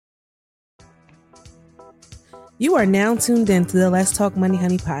You are now tuned in to the Let's Talk Money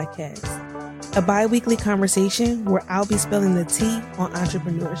Honey podcast, a bi-weekly conversation where I'll be spilling the tea on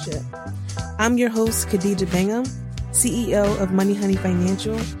entrepreneurship. I'm your host, Khadija Bingham, CEO of Money Honey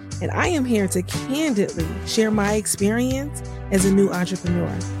Financial, and I am here to candidly share my experience as a new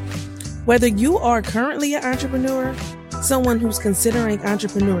entrepreneur. Whether you are currently an entrepreneur, someone who's considering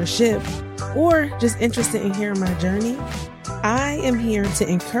entrepreneurship, or just interested in hearing my journey, I am here to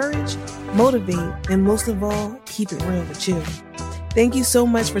encourage, motivate, and most of all, keep it real with you. Thank you so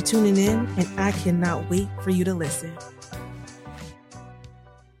much for tuning in, and I cannot wait for you to listen.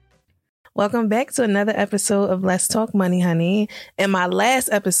 Welcome back to another episode of Let's Talk Money Honey. In my last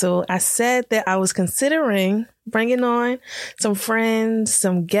episode, I said that I was considering bringing on some friends,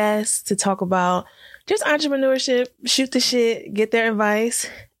 some guests to talk about just entrepreneurship, shoot the shit, get their advice.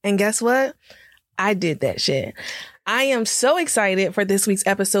 And guess what? I did that shit. I am so excited for this week's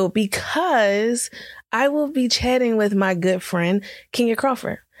episode because I will be chatting with my good friend,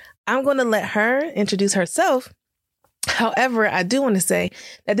 Crawford. I'm going to let her introduce herself. However, I do want to say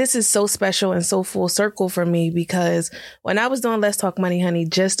that this is so special and so full circle for me because when I was doing Let's Talk Money Honey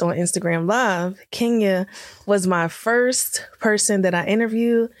just on Instagram Live, Kenya was my first person that I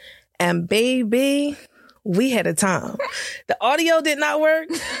interviewed. And baby, we had a time. The audio did not work.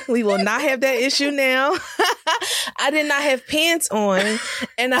 We will not have that issue now. I did not have pants on.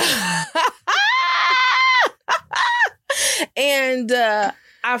 And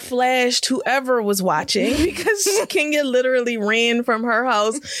I flashed whoever was watching because Kenya literally ran from her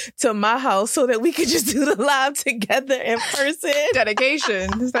house to my house so that we could just do the live together in person.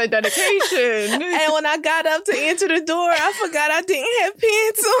 Dedication. It's that dedication. And when I got up to answer the door, I forgot I didn't have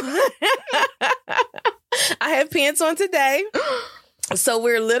pants on. I have pants on today. So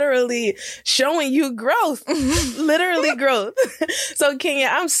we're literally showing you growth, literally growth. So Kenya,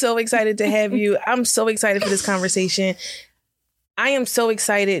 I'm so excited to have you. I'm so excited for this conversation. I am so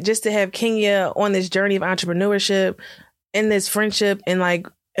excited just to have Kenya on this journey of entrepreneurship and this friendship and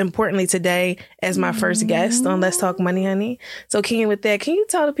importantly today as my first guest on Let's Talk Money Honey. So Kenya, with that, can you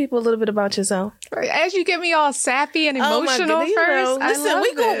tell the people a little bit about yourself? As you get me all sappy and emotional first, listen,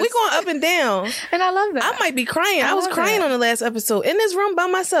 we going up and down. And I love that. I might be crying. I was crying on the last episode in this room by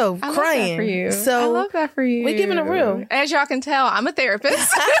myself, crying. Love that for you. So I love that for you. We're giving it real. As y'all can tell, I'm a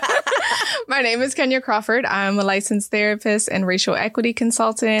therapist. My name is Crawford. I'm a licensed therapist and racial equity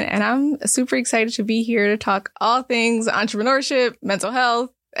consultant, and I'm super excited to be here to talk all things entrepreneurship, mental health,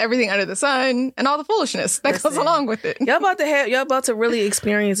 everything under the sun, and all the foolishness that goes along with it. Y'all about to really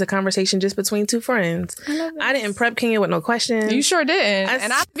experience a conversation just between two friends. I didn't prep Kenya with no questions. You sure didn't.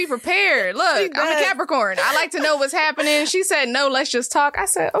 And I'd be prepared. Look, I'm a Capricorn. I like to know what's happening. She said, no, let's just talk. I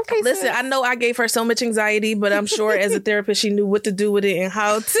said, okay. Listen, sis. I know I gave her so much anxiety, but I'm sure as a therapist, she knew what to do with it and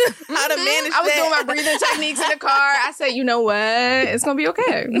how to manage I was doing my breathing techniques in the car. I said, you know what? It's going to be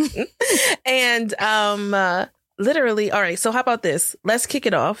okay. And, literally. All right. So how about this? Let's kick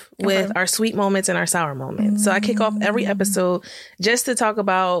it off with our sweet moments and our sour moments. So I kick off every episode just to talk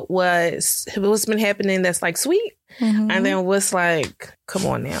about what's been happening that's sweet. And then what's come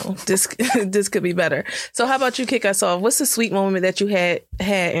on now, this could be better. So how about you kick us off? What's the sweet moment that you had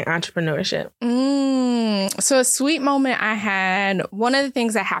in entrepreneurship? So a sweet moment I had, one of the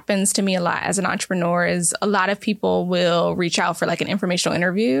things that happens to me a lot as an entrepreneur is a lot of people will reach out for an informational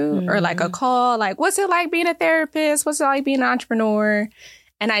interview or a call, what's it like being a therapist? What's it like being an entrepreneur?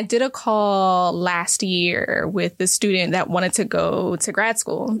 And I did a call last year with the student that wanted to go to grad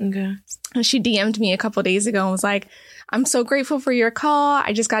school. Okay. And she DM'd me a couple of days ago and was like, I'm so grateful for your call.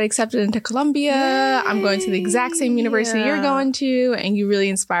 I just got accepted into Columbia. Yay. I'm going to the exact same university you're going to. And you really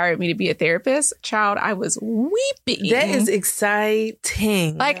inspired me to be a therapist. Child, I was weeping. That is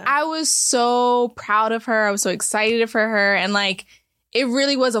exciting. I was so proud of her. I was so excited for her. And it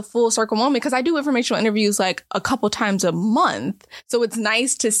really was a full circle moment because I do informational interviews a couple times a month. So it's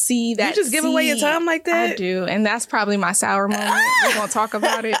nice to see that. You just give away your time like that? I do. And that's probably my sour moment. We're going to talk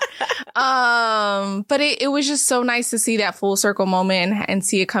about it. But it was just so nice to see that full circle moment and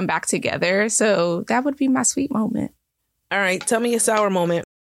see it come back together. So that would be my sweet moment. All right. Tell me your sour moment.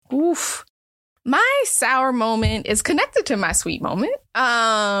 Oof. My sour moment is connected to my sweet moment.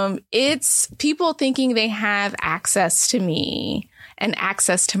 It's people thinking they have access to me and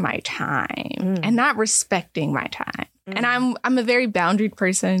access to my time and not respecting my time. And I'm a very boundaried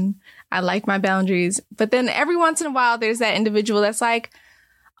person. I like my boundaries. But then every once in a while, there's that individual that's like,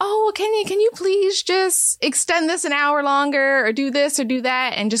 oh, can you please just extend this an hour longer or do this or do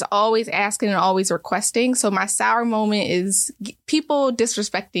that? And just always asking and always requesting. So my sour moment is people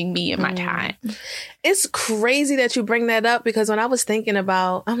disrespecting me and my time. It's crazy that you bring that up, because when I was thinking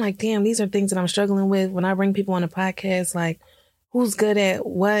about, I'm like, damn, these are things that I'm struggling with when I bring people on the podcast, like who's good at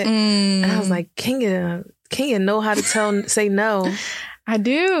what. And I was like, can you know how to say no? I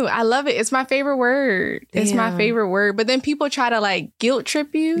do. I love it. It's my favorite word. It's my favorite word. But then people try to like guilt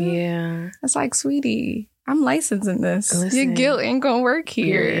trip you. Yeah. It's like, sweetie, I'm licensed in this. Listen, your guilt ain't gonna work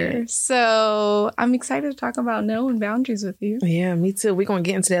here. Yeah. So I'm excited to talk about no and boundaries with you. Yeah, me too. We're going to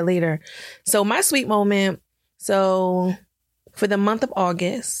get into that later. So my sweet moment. So for the month of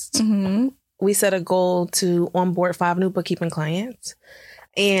August, we set a goal to onboard 5 new bookkeeping clients.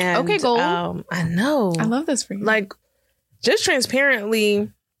 And okay, goal. I know. I love this for you. Like, just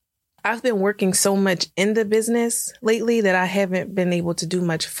transparently, I've been working so much in the business lately that I haven't been able to do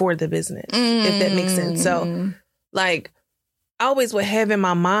much for the business, if that makes sense. So, like, I always would have in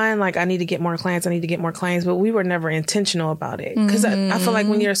my mind, like, I need to get more clients, but we were never intentional about it. Because I feel like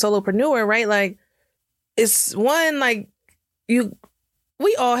when you're a solopreneur, right, like, it's one, like,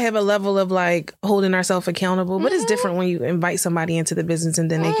 we all have a level of like holding ourselves accountable, but it's different when you invite somebody into the business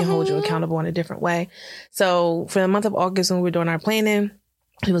and then they can hold you accountable in a different way. So for the month of August, when we were doing our planning,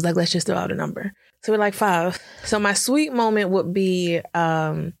 he was like, let's just throw out a number. So we're like 5. So my sweet moment would be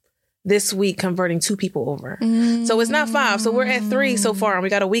this week converting 2 people over. So it's not 5. So we're at 3 so far and we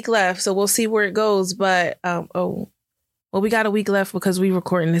got a week left. So we'll see where it goes. But, we got a week left because we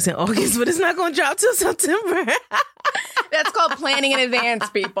recording this in August, but it's not going to drop till September. That's called planning in advance,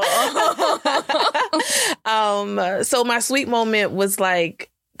 people. So my sweet moment was like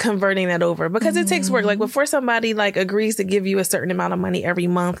converting that over, because it takes work. Like before somebody like agrees to give you a certain amount of money every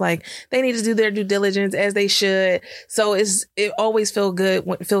month, like they need to do their due diligence, as they should. So it always feels good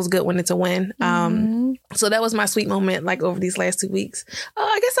when it's a win. So that was my sweet moment, like over these last 2 weeks. Oh,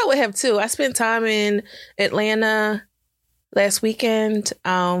 I guess I would have 2. I spent time in Atlanta last weekend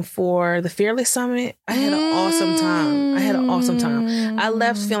for the Fearless Summit. I had an awesome time. I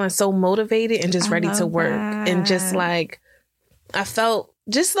left feeling so motivated and just ready to work. And just like, I felt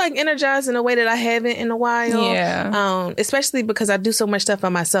just like energized in a way that I haven't in a while. Yeah. Especially because I do so much stuff by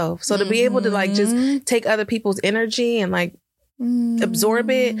myself. So to be able to like just take other people's energy and like absorb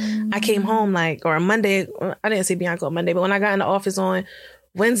it. I came home like, or Monday, I didn't see Bianca on Monday, but when I got in the office on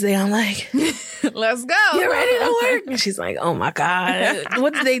Wednesday, I'm like, let's go. You're ready to work. And she's like, oh my God,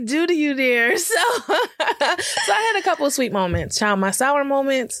 what did they do to you there? So I had a couple of sweet moments. Child, my sour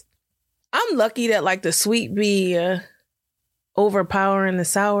moments, I'm lucky that like the sweet be overpowering the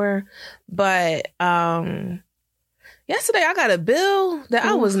sour. But yesterday I got a bill that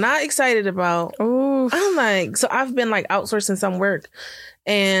I was not excited about. I'm like, so I've been like outsourcing some work.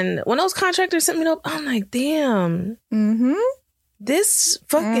 And when those contractors sent me up, I'm like, damn. This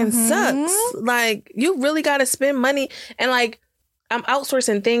fucking sucks. Like, you really got to spend money. And like, I'm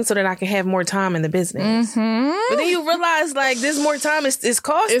outsourcing things so that I can have more time in the business. But then you realize like this more time is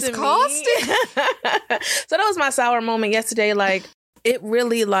costing me. So that was my sour moment yesterday. Like, it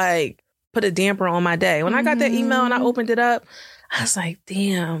really like put a damper on my day. When I got that email and I opened it up, I was like,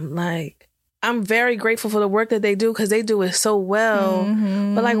 damn, like, I'm very grateful for the work that they do, because they do it so well.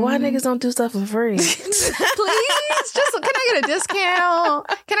 But like, why niggas don't do stuff for free? Please, just can I get a discount?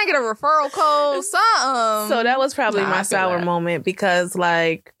 Can I get a referral code? Something. So that was probably my sour moment, because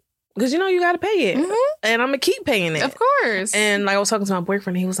you know you got to pay it, and I'm gonna keep paying it, of course. And like I was talking to my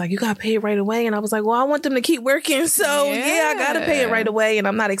boyfriend, and he was like, "You got to pay it right away," and I was like, "Well, I want them to keep working, so yeah I got to pay it right away." And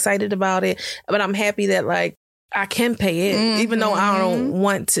I'm not excited about it, but I'm happy that like I can pay it, even though I don't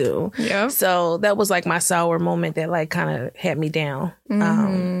want to. Yeah. So that was like my sour moment that like kind of had me down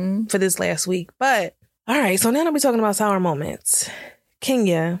for this last week. But all right, so now I'll be talking about sour moments.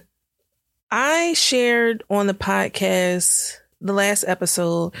 Kenya, I shared on the podcast the last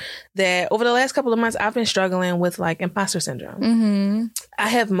episode that over the last couple of months I've been struggling with like imposter syndrome. I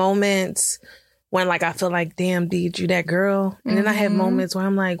have moments when like I feel like, damn, did you that girl? And then I have moments where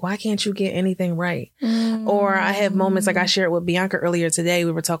I'm like, why can't you get anything right? Or I have moments like I shared with Bianca earlier today.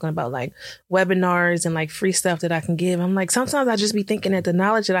 We were talking about like webinars and like free stuff that I can give. I'm like, sometimes I just be thinking that the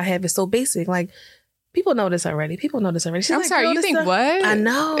knowledge that I have is so basic. Like, people know this already. She's I'm like, sorry, you think what? I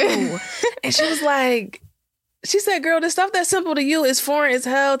know. And she was like, she said, girl, the stuff that's simple to you is foreign as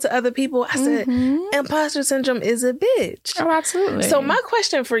hell to other people. I said, imposter syndrome is a bitch. Oh, absolutely. So my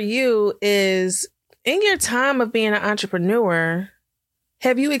question for you is, in your time of being an entrepreneur,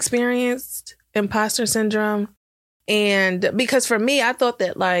 have you experienced imposter syndrome? And because for me, I thought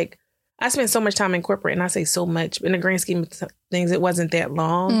that like, I spent so much time in corporate, and I say so much in the grand scheme of things, it wasn't that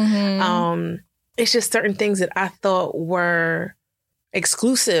long. It's just certain things that I thought were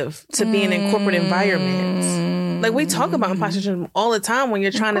exclusive to being in corporate environments. Like we talk about imposter syndrome all the time when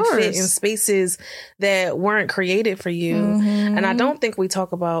you're trying to fit in spaces that weren't created for you. And I don't think we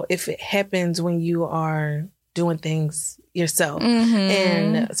talk about if it happens when you are doing things yourself.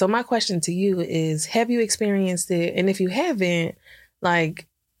 And so my question to you is, have you experienced it? And if you haven't, like,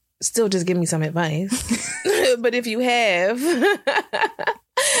 still just give me some advice. But if you have,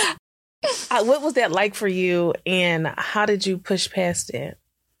 what was that like for you, and how did you push past it?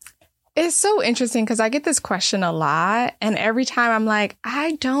 It's so interesting because I get this question a lot, and every time I'm like,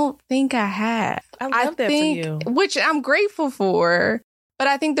 I don't think I have. I love that for you. Which I'm grateful for. But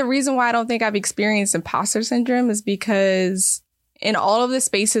I think the reason why I don't think I've experienced imposter syndrome is because in all of the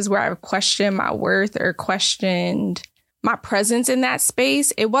spaces where I've questioned my worth or questioned my presence in that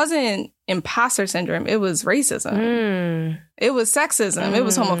space, it wasn't imposter syndrome. It was racism. It was sexism. It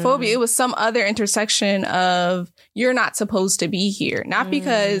was homophobia. It was some other intersection of you're not supposed to be here. Not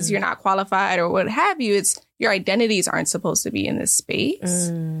because you're not qualified or what have you. It's your identities aren't supposed to be in this space.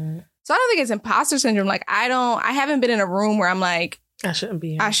 So I don't think it's imposter syndrome. Like I haven't been in a room where I'm like, I shouldn't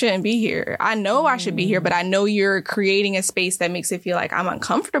be here. I shouldn't be here. I know I should be here, but I know you're creating a space that makes it feel like I'm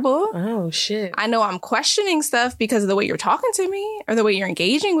uncomfortable. Oh, shit. I know I'm questioning stuff because of the way you're talking to me or the way you're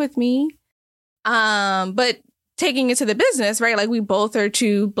engaging with me. But taking it to the business, right? Like we both are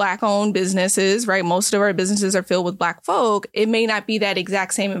two Black-owned businesses, right? Most of our businesses are filled with Black folk. It may not be that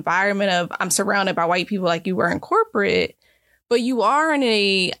exact same environment of I'm surrounded by white people like you were in corporate, but you are in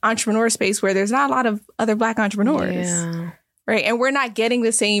a entrepreneur space where there's not a lot of other Black entrepreneurs. Yeah. Right. And we're not getting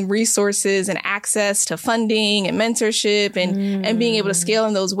the same resources and access to funding and mentorship and being able to scale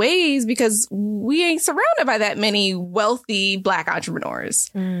in those ways because we ain't surrounded by that many wealthy Black entrepreneurs.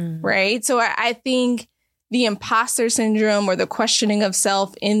 Right. So I think the imposter syndrome or the questioning of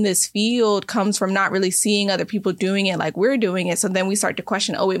self in this field comes from not really seeing other people doing it like we're doing it. So then we start to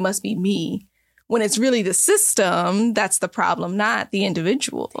question, oh, it must be me, when it's really the system that's the problem, not the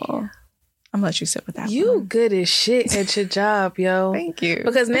individual. Yeah. I'm gonna let you sit with that. You one. Good as shit at your job, yo. Thank you.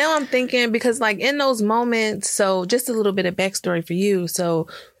 Because now I'm thinking, because like in those moments, so just a little bit of backstory for you. So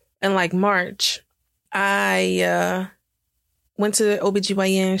in like March, I went to the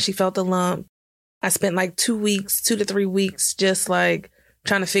OBGYN. She felt a lump. I spent like 2 to 3 weeks just like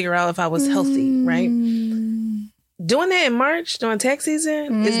trying to figure out if I was healthy, right? Doing that in March, during tax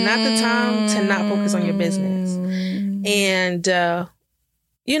season, is not the time to not focus on your business. And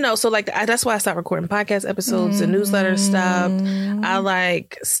you know, so like that's why I stopped recording podcast episodes. The newsletter stopped. I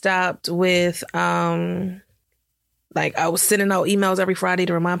like stopped with like I was sending out emails every Friday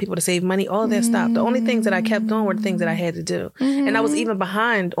to remind people to save money. All of that stopped. The only things that I kept doing were the things that I had to do. And I was even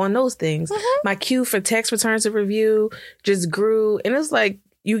behind on those things. My queue for tax returns to review just grew. And it's like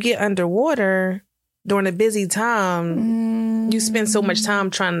you get underwater during a busy time. You spend so much time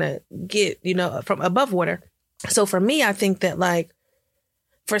trying to get, you know, from above water. So for me, I think that like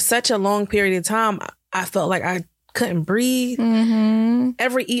for such a long period of time, I felt like I couldn't breathe.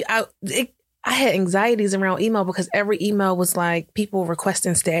 I had anxieties around email because every email was like people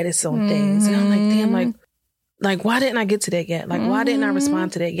requesting status on things. And I'm like, damn, like, why didn't I get to that yet? Like, why didn't I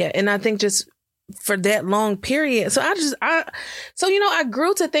respond to that yet? And I think just for that long period. So you know, I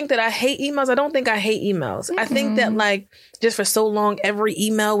grew to think that I hate emails. I don't think I hate emails. I think that like just for so long, every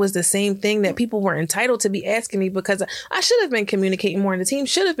email was the same thing that people were entitled to be asking me because I should have been communicating more and the team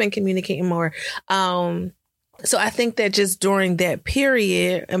should have been communicating more. So I think that just during that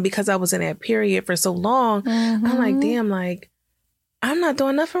period, and because I was in that period for so long, I'm like, damn, like, I'm not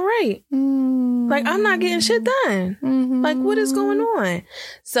doing nothing right. Like, I'm not getting shit done. Like, what is going on?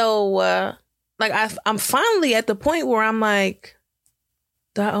 So, like, I'm finally at the point where I'm like,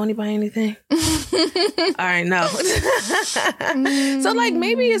 do I owe anybody anything? All right, no. So like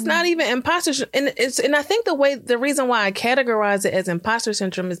maybe it's not even imposter and I think the reason why I categorize it as imposter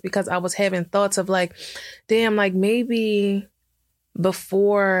syndrome is because I was having thoughts of like, damn, like maybe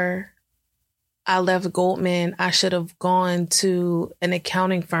before I left Goldman, I should have gone to an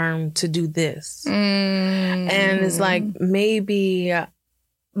accounting firm to do this. And it's like maybe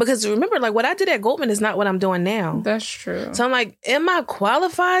because remember, like what I did at Goldman is not what I'm doing now. That's true. So I'm like, am I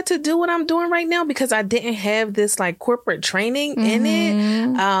qualified to do what I'm doing right now? Because I didn't have this like corporate training in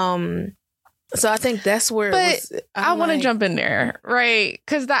it. So I think that's where I want to jump in there, right?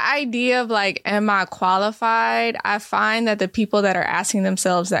 Because the idea of like, am I qualified? I find that the people that are asking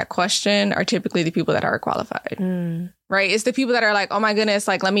themselves that question are typically the people that are qualified, right? It's the people that are like, oh my goodness,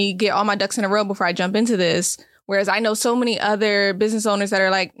 like let me get all my ducks in a row before I jump into this. Whereas I know so many other business owners that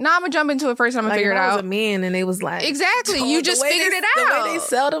are like, nah, I'm gonna jump into it first. I'm gonna figure it out. I was a man and they was like, exactly. You just figured it out. The way they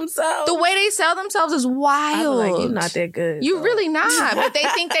sell themselves. The way they sell themselves is wild. Like, you're not that good. You're really not, but they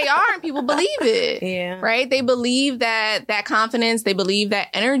think they are and people believe it. Yeah. Right? They believe that confidence, they believe that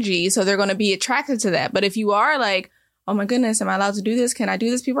energy. So they're going to be attracted to that. But if you are like, oh my goodness, am I allowed to do this? Can I do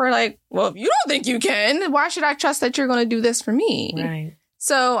this? People are like, well, if you don't think you can, why should I trust that you're going to do this for me? Right.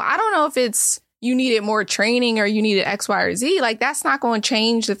 So I don't know if it's you needed more training or you needed X, Y, or Z. Like, that's not going to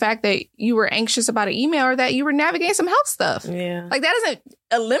change the fact that you were anxious about an email or that you were navigating some health stuff. Yeah. Like, that doesn't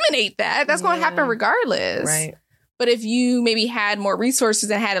eliminate that. That's going to happen regardless. Right. But if you maybe had more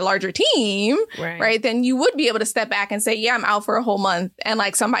resources and had a larger team, right, then you would be able to step back and say, yeah, I'm out for a whole month and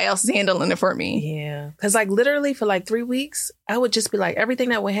like somebody else is handling it for me. Yeah. Because like literally for like 3 weeks, I would just be like, everything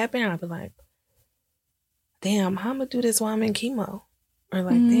that would happen, I'd be like, damn, how I'm going to do this while I'm in chemo? Or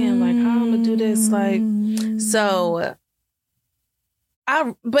like, damn, like, how I'm going to do this? Like, so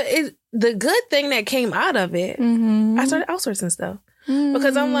the good thing that came out of it, I started outsourcing stuff.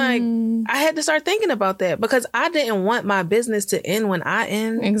 Because I'm like, I had to start thinking about that because I didn't want my business to end when I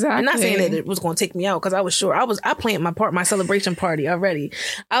end. Exactly. I'm not saying that it was going to take me out because I was sure I planned my celebration party already.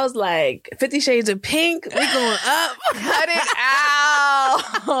 I was like, 50 Shades of Pink, we going up. Cut it out.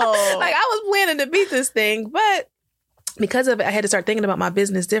 Like I was planning to beat this thing, but because of it, I had to start thinking about my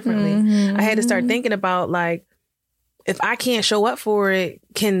business differently. I had to start thinking about like, if I can't show up for it,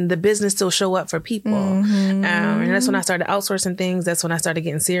 can the business still show up for people? And that's when I started outsourcing things. That's when I started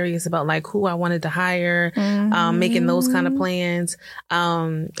getting serious about like who I wanted to hire, making those kind of plans.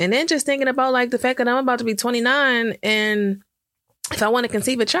 And then just thinking about like the fact that I'm about to be 29 and if I want to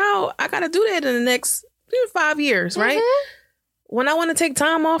conceive a child, I got to do that in the next 5 years, right? When I want to take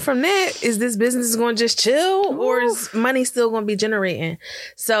time off from that, is this business going to just chill or is money still going to be generating?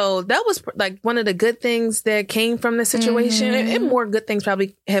 So that was like one of the good things that came from the situation. And more good things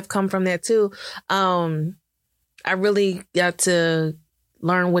probably have come from that too. I really got to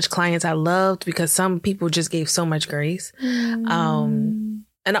learn which clients I loved because some people just gave so much grace. And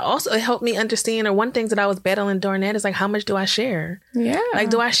also it helped me understand, or one thing that I was battling during that is like, how much do I share? Yeah. Like,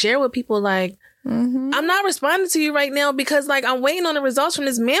 do I share with people like, I'm not responding to you right now because like I'm waiting on the results from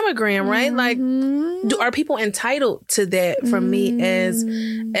this mammogram, right? Like, are people entitled to that from me as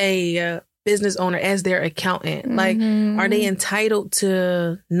a business owner, as their accountant? Like, are they entitled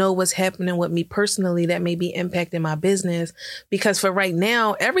to know what's happening with me personally that may be impacting my business? Because for right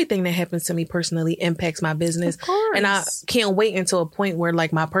now, everything that happens to me personally impacts my business. And I can't wait until a point where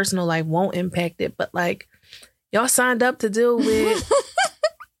like my personal life won't impact it. But like, y'all signed up to deal with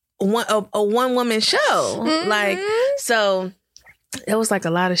a one woman show. Like, so it was like a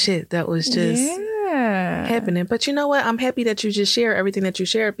lot of shit that was just happening. But you know what? I'm happy that you just share everything that you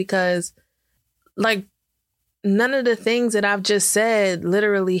shared because like none of the things that I've just said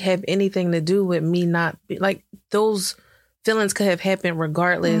literally have anything to do with me not like those feelings could have happened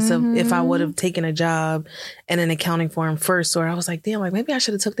regardless of if I would have taken a job in an accounting firm first. Or I was like, damn, like maybe I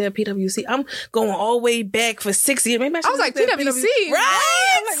should have took that PwC. I'm going all the way back for 6 years. Maybe I was like, PwC.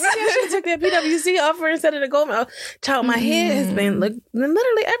 Right? I'm like, maybe I should have took that PwC offer instead of the Goldman. Child, my head has been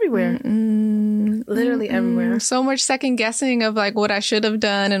literally everywhere. Literally everywhere. So much second guessing of like what I should have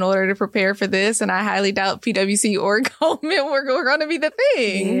done in order to prepare for this. And I highly doubt PwC or Goldman were going to be the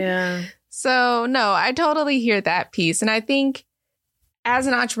thing. Yeah. So, no, I totally hear that piece. And I think as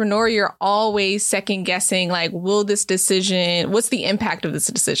an entrepreneur, you're always second guessing, like, will this decision, what's the impact of this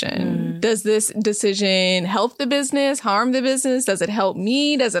decision? Does this decision help the business, harm the business? Does it help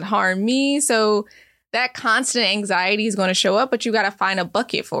me? Does it harm me? So that constant anxiety is going to show up, but you got to find a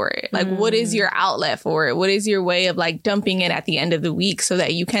bucket for it. Like, what is your outlet for it? What is your way of like dumping it at the end of the week so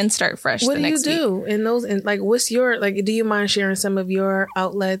that you can start fresh the next week? What do you do in those? And like, what's your, like, do you mind sharing some of your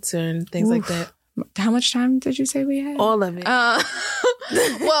outlets and things like that? How much time did you say we had? All of it.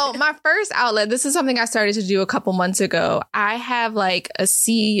 Well, my first outlet, this is something I started to do a couple months ago. I have like a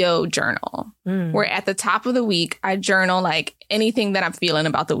CEO journal where at the top of the week, I journal like anything that I'm feeling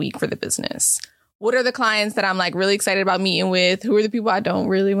about the week for the business. What are the clients that I'm like really excited about meeting with? Who are the people I don't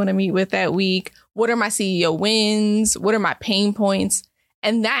really want to meet with that week? What are my CEO wins? What are my pain points?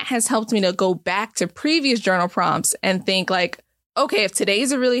 And that has helped me to go back to previous journal prompts and think like, okay, if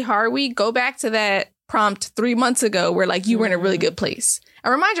today's a really hard week, go back to that prompt 3 months ago where like you were in a really good place.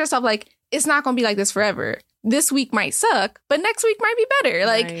 And remind yourself like, it's not going to be like this forever. This week might suck, but next week might be better.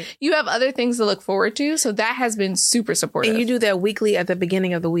 Like you have other things to look forward to. So that has been super supportive. And you do that weekly at the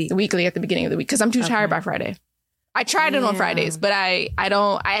beginning of the week? Weekly at the beginning of the week because I'm too tired by Friday. I tried it on Fridays, but I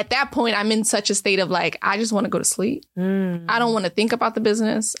don't, at that point, I'm in such a state of like, I just want to go to sleep. I don't want to think about the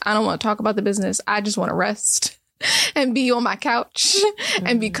business. I don't want to talk about the business. I just want to rest and be on my couch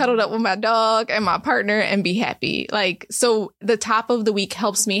and be cuddled up with my dog and my partner and be happy. Like, so the top of the week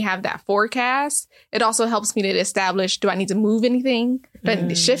helps me have that forecast. It also helps me to establish, do I need to move anything? Do I need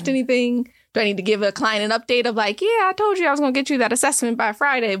to shift anything? Do I need to give a client an update of like, yeah, I told you I was going to get you that assessment by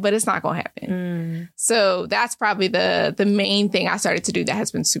Friday, but it's not going to happen. So that's probably the main thing I started to do that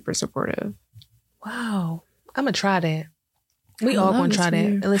has been super supportive. Wow. I'm going to try that. We all going to try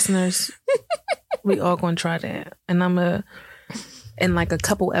that. Listeners, we all going to try that. And I'm going to, in like a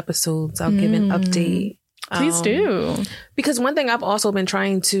couple episodes, I'll give an update. Please do. Because one thing I've also been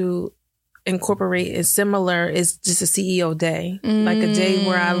trying to incorporate is similar is just a CEO day. Like a day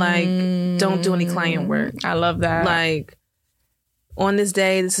where I like don't do any client work. I love that. Like on this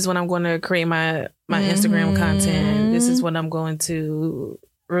day, this is when I'm going to create my Instagram content. This is when I'm going to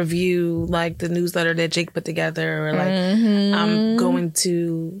review like the newsletter that Jake put together, or like I'm going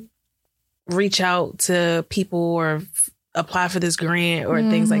to reach out to people or apply for this grant or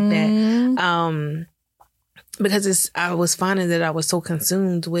things like that. Because I was finding that I was so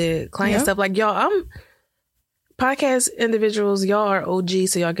consumed with client stuff. Like, y'all, I'm podcast individuals. Y'all are OG,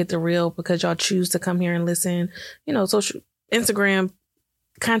 so y'all get the real because y'all choose to come here and listen. You know, social Instagram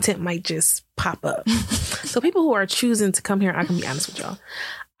content might just pop up. So people who are choosing to come here, I can be honest with y'all.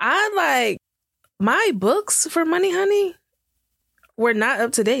 I like my books for Money Honey were not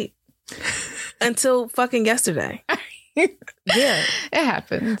up to date until fucking yesterday. Yeah, it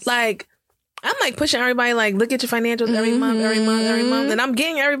happens. Like, I'm like pushing everybody, like, look at your financials every month. And I'm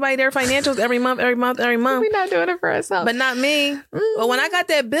getting everybody their financials every month. We're not doing it for ourselves. But not me. But when I got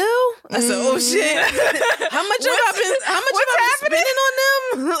that bill, I said, oh shit. How much have I been spending on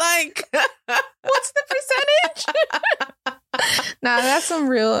them? Like, what's the percentage? Nah, that's some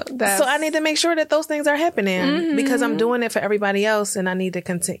real. So I need to make sure that those things are happening because I'm doing it for everybody else, and I need to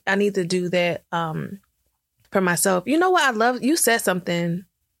continue. I need to do that for myself. You know what I love? You said something.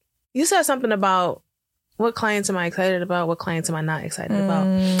 You said something about what clients am I excited about? What clients am I not excited about?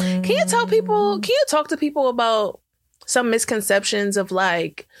 Can you talk to people about some misconceptions of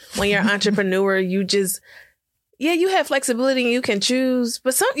like when you're an entrepreneur, you just, you have flexibility and you can choose,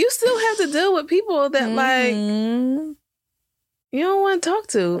 but you still have to deal with people that like you don't want to talk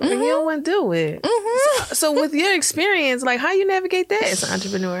to and you don't want to deal with. So with your experience, like how you navigate that as an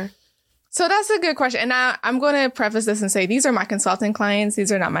entrepreneur? So that's a good question. And I'm going to preface this and say, these are my consulting clients.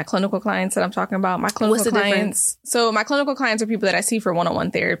 These are not my clinical clients that I'm talking about. My clinical clients. So my clinical clients are people that I see for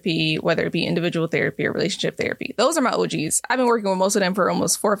one-on-one therapy, whether it be individual therapy or relationship therapy. Those are my OGs. I've been working with most of them for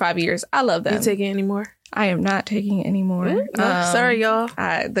almost 4 or 5 years. I love them. You taking it anymore? I am not taking it anymore. Sorry, y'all.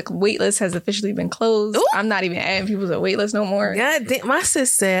 The wait list has officially been closed. Ooh. I'm not even adding people to the wait list no more. God damn, my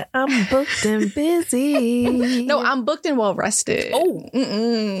sis said, I'm booked and busy. No, I'm booked and well rested. Oh.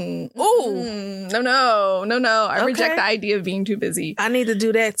 No. I reject the idea of being too busy. I need to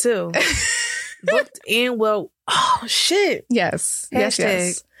do that too. Booked and well. Oh, shit. Yes.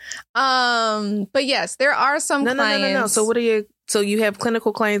 Hashtag. Yes. But yes, there are some clients. No. So you have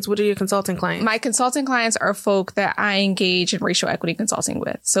clinical clients. What are your consulting clients? My consulting clients are folk that I engage in racial equity consulting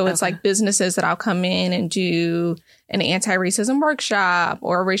with. So it's like businesses that I'll come in and do an anti-racism workshop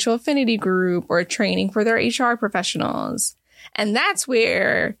or a racial affinity group or a training for their HR professionals. And that's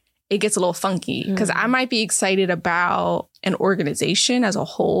where it gets a little funky because I might be excited about an organization as a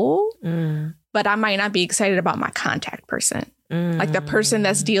whole, but I might not be excited about my contact person. Like the person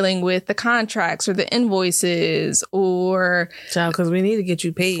that's dealing with the contracts or the invoices or... Child, because we need to get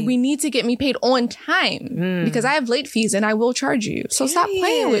you paid. We need to get me paid on time because I have late fees and I will charge you. So stop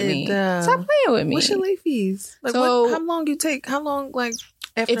playing with me. Stop playing with me. What's your late fees? Like how long you take? How long, like...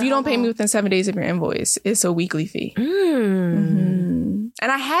 If you don't pay me within 7 days of your invoice, it's a weekly fee. And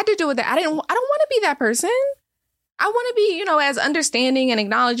I had to do with that. I don't want to be that person. I want to be, as understanding and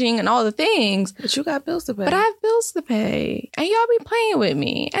acknowledging and all the things. But you got bills to pay. But I have bills to pay. And y'all be playing with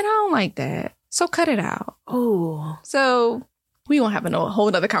me. And I don't like that. So cut it out. Oh. So we won't have a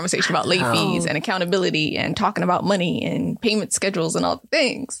whole other conversation about late fees and accountability and talking about money and payment schedules and all the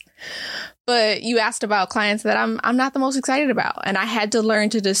things. But you asked about clients that I'm not the most excited about. And I had to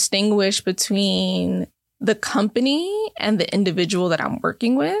learn to distinguish between the company and the individual that I'm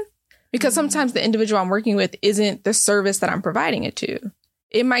working with. Because sometimes the individual I'm working with isn't the service that I'm providing it to.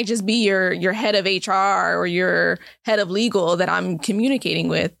 It might just be your head of HR or your head of legal that I'm communicating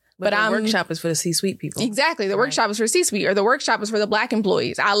with. But the workshop is for the C-suite people. Exactly. The workshop is for C-suite or the workshop is for the Black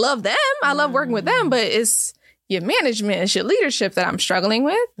employees. I love them. I love working with them. But your management, it's your leadership that I'm struggling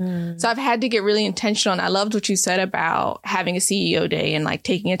with. So I've had to get really intentional. And I loved what you said about having a CEO day and like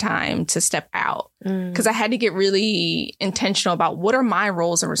taking a time to step out. Because I had to get really intentional about what are my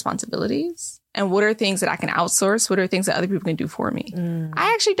roles and responsibilities and what are things that I can outsource? What are things that other people can do for me?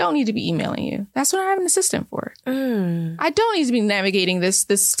 I actually don't need to be emailing you. That's what I have an assistant for. I don't need to be navigating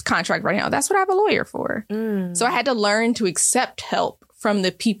this contract right now. That's what I have a lawyer for. So I had to learn to accept help from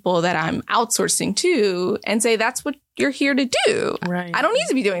the people that I'm outsourcing to and say, that's what you're here to do. Right. I don't need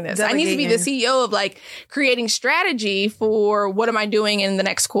to be doing this. Delegating. I need to be the CEO of like creating strategy for what am I doing in the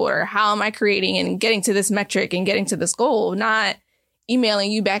next quarter? How am I creating and getting to this metric and getting to this goal? Not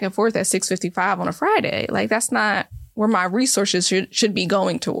emailing you back and forth at 6:55 on a Friday. Like that's not where my resources should be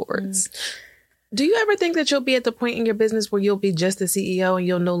going towards. Do you ever think that you'll be at the point in your business where you'll be just the CEO and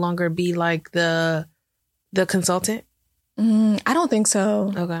you'll no longer be like the consultant? I don't think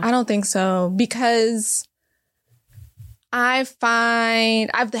so. Okay. I don't think so because I've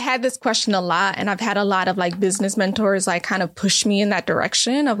had this question a lot and I've had a lot of like business mentors like kind of push me in that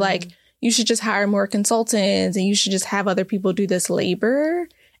direction of like, you should just hire more consultants and you should just have other people do this labor.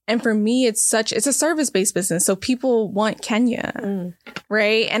 And for me, it's a service-based business. So people want Kenya,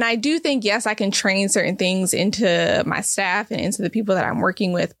 right? And I do think, yes, I can train certain things into my staff and into the people that I'm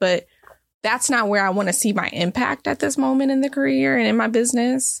working with, but that's not where I want to see my impact at this moment in the career and in my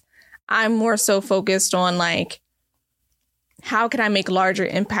business. I'm more so focused on like, how can I make larger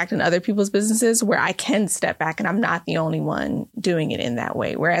impact in other people's businesses where I can step back and I'm not the only one doing it in that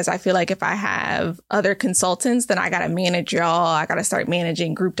way. Whereas I feel like if I have other consultants, then I got to manage y'all. I got to start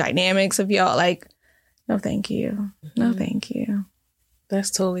managing group dynamics of y'all. Like, no, thank you. No, thank you.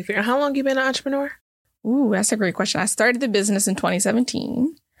 That's totally fair. How long you been an entrepreneur? Ooh, that's a great question. I started the business in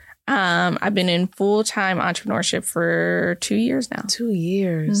 2017. I've been in full-time entrepreneurship for 2 years now. 2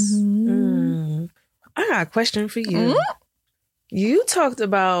 years. I got a question for you. You talked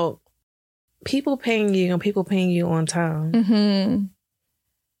about people paying you and people paying you on time.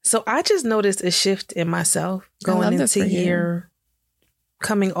 So I just noticed a shift in myself going into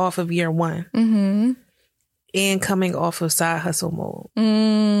coming off of year one and coming off of side hustle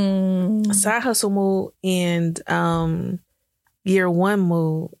mode. Side hustle mode and year one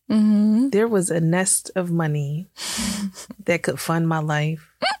mode, there was a nest of money that could fund my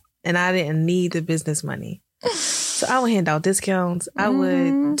life. And I didn't need the business money. So I would hand out discounts. I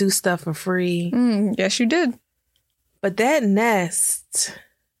would do stuff for free. Yes, you did. But that nest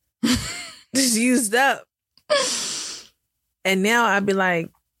just used up. And now I'd be like,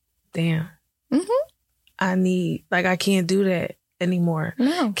 damn, I can't do that anymore.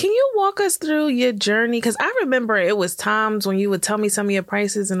 No. Can you walk us through your journey? Because I remember it was times when you would tell me some of your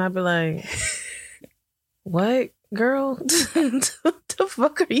prices and I'd be like, what, girl? What the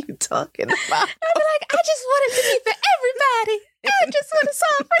fuck are you talking about? I'd be like, I just want it to be for everybody. I just want to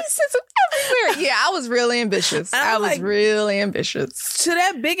solve racism everywhere. Yeah, I was really ambitious. I was really ambitious. To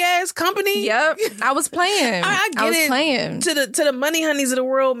that big ass company? Yep. I was playing. I was playing. To the money honeys of the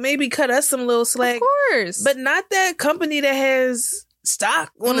world, maybe cut us some little slack. Of course. But not that company that has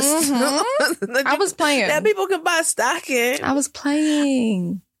stock on the I was playing. That people can buy stock in. I was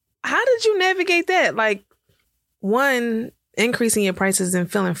playing. How did you navigate that? Like, one, increasing your prices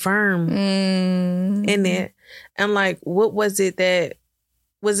and feeling firm in it. And like, what was it that,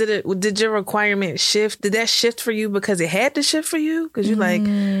 did your requirement shift? Did that shift for you because it had to shift for you? Because you're like,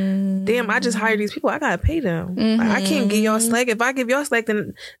 damn, I just hired these people. I got to pay them. Like, I can't give y'all slack. If I give y'all slack,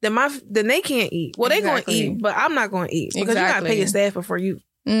 then they can't eat. Well, they going to eat, but I'm not going to eat. Because you got to pay your staff before you.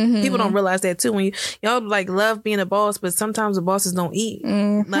 People don't realize that too. When y'all like love being a boss, but sometimes the bosses don't eat.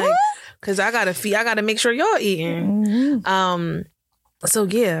 Like, because I got to make sure y'all eating. So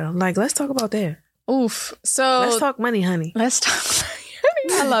yeah, like, let's talk about that. Oof. So let's talk money, honey. Let's talk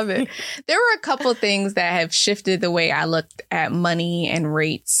money, honey. I love it. There were a couple things that have shifted the way I looked at money and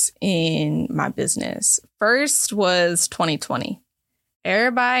rates in my business. First was 2020.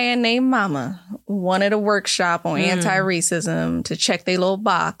 Everybody and their mama wanted a workshop on anti-racism to check their little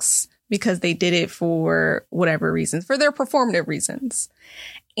box because they did it for whatever reasons, for their performative reasons.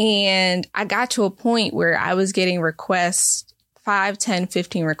 And I got to a point where I was getting requests, 5, 10,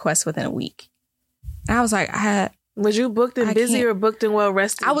 15 requests within a week. And I was like, was you booked and busy or booked and well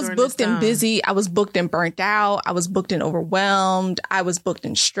rested? I was booked and busy. I was booked and burnt out. I was booked and overwhelmed. I was booked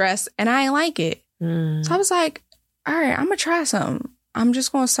and stressed. And I didn't like it. So I was like, all right, I'm going to try something. I'm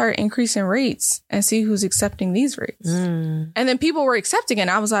just going to start increasing rates and see who's accepting these rates. And then people were accepting it. And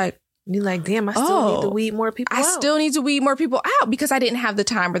I was like, You're like, damn, I still need to weed more people out. I still need to weed more people out because I didn't have the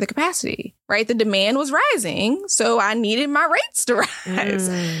time or the capacity, right? The demand was rising, so I needed my rates to rise.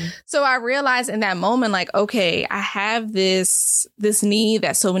 So I realized in that moment, like, okay, I have this need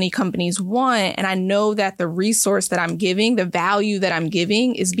that so many companies want, and I know that the resource that I'm giving, the value that I'm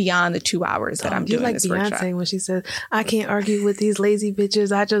giving is beyond the 2 hours that I'm doing this workshop. Beyonce when she says, I can't argue with these lazy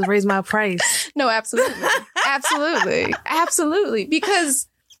bitches. I just raise my price. No, absolutely. Absolutely. Because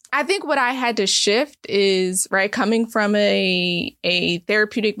I think what I had to shift is, right, coming from a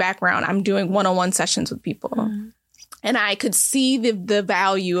therapeutic background, I'm doing one-on-one sessions with people. And I could see the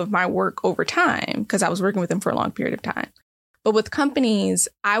value of my work over time because I was working with them for a long period of time. But with companies,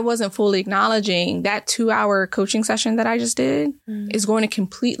 I wasn't fully acknowledging that 2-hour coaching session that I just did is going to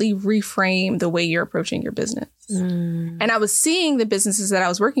completely reframe the way you're approaching your business. And I was seeing the businesses that I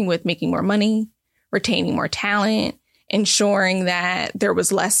was working with making more money, retaining more talent, ensuring that there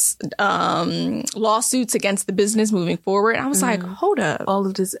was less lawsuits against the business moving forward. I was like, hold up. All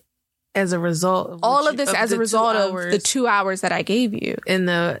of this as a result of the 2 hours that I gave you. And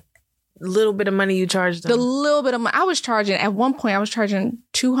the little bit of money you charged them. The little bit of money. At one point, I was charging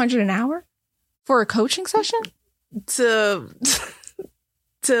 $200 an hour for a coaching session. To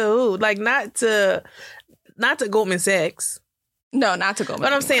who? Like, not to Goldman Sachs. No, not to Goldman.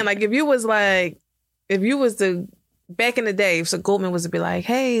 But I'm saying, like, if you was to back in the day, so Goldman was to be like,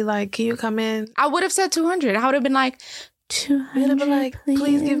 hey, like, can you come in? I would have said 200. I would have been like, 200,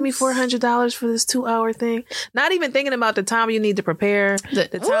 please give me $400 for this 2-hour thing. Not even thinking about the time you need to prepare, the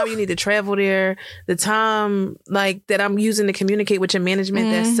time you need to travel there, the time like that I'm using to communicate with your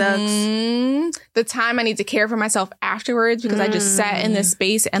management that sucks. The time I need to care for myself afterwards because I just sat in this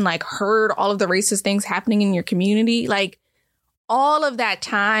space and like heard all of the racist things happening in your community. Like, all of that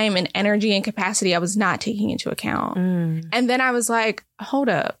time and energy and capacity I was not taking into account. And then I was like, hold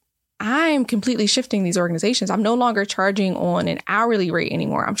up. I'm completely shifting these organizations. I'm no longer charging on an hourly rate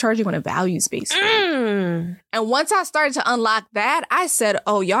anymore. I'm charging on a values-based rate. And once I started to unlock that, I said,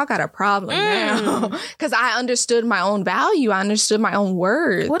 oh, y'all got a problem now. Because I understood my own value. I understood my own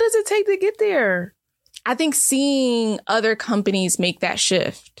worth. What does it take to get there? I think seeing other companies make that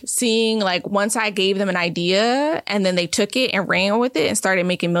shift, seeing like once I gave them an idea and then they took it and ran with it and started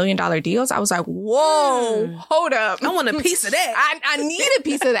making $1 million deals, I was like, whoa, hold up. I want a piece of that. I need a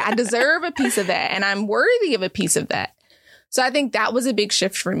piece of that. I deserve a piece of that. And I'm worthy of a piece of that. So I think that was a big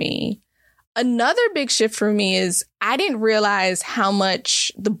shift for me. Another big shift for me is I didn't realize how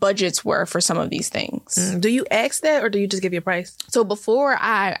much the budgets were for some of these things. Do you ask that or do you just give your price? So before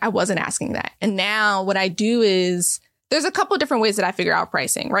I wasn't asking that. And now what I do is there's a couple of different ways that I figure out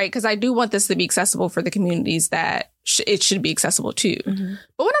pricing, right? Because I do want this to be accessible for the communities that it should be accessible to. But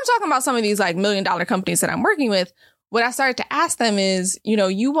when I'm talking about some of these like $1 million companies that I'm working with, what I started to ask them is,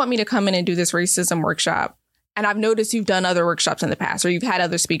 you want me to come in and do this racism workshop. And I've noticed you've done other workshops in the past or you've had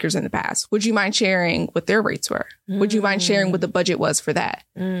other speakers in the past. Would you mind sharing what their rates were? Would you mind sharing what the budget was for that?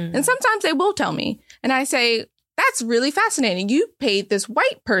 And sometimes they will tell me. And I say, that's really fascinating. You paid this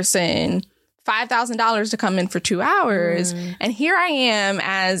white person $5,000 to come in for 2 hours. And here I am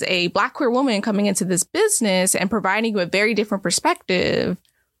as a Black queer woman coming into this business and providing you a very different perspective.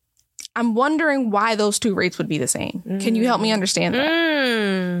 I'm wondering why those two rates would be the same. Can you help me understand that?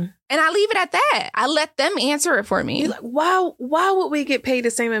 And I leave it at that. I let them answer it for me. You're like, why would we get paid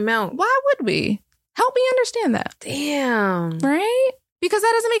the same amount? Why would we? Help me understand that. Damn. Right? Because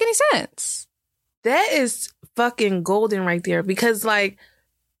that doesn't make any sense. That is fucking golden right there. Because like,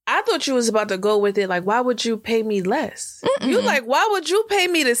 I thought you was about to go with it. Like, why would you pay me less? You like, why would you pay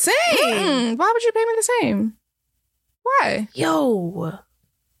me the same? Why would you pay me the same? Why? Yo.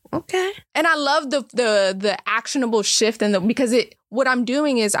 Okay. And I love the actionable shift because what I'm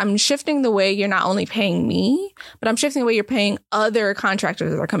doing is I'm shifting the way you're not only paying me, but I'm shifting the way you're paying other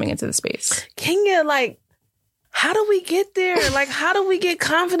contractors that are coming into the space. Kenya, like, how do we get there? Like, how do we get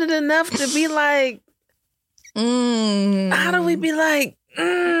confident enough to be like, how do we be like,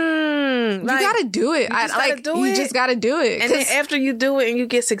 you gotta do it. You just gotta do it. And then after you do it and you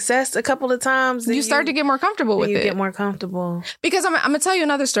get success a couple of times, you start to get more comfortable with it. You get more comfortable. Because I'm gonna tell you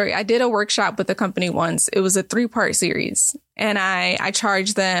another story. I did a workshop with a company once. It was a 3-part series. And I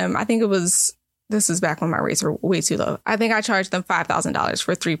charged them, I think this is back when my rates were way too low. I think I charged them $5,000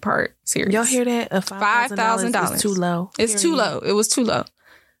 for a 3-part series. Y'all hear that? $5,000 is too low. It's too low. It was too low.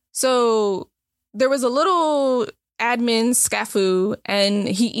 So there was a little admin scafu and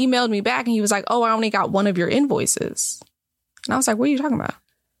he emailed me back and he was like, oh, I only got one of your invoices. And I was like, what are you talking about?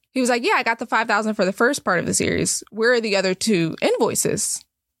 He was like, yeah, I got the $5,000 for the first part of the series. Where are the other 2 invoices?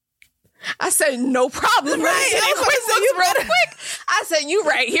 I said, no problem. Right. Real quick. I said, you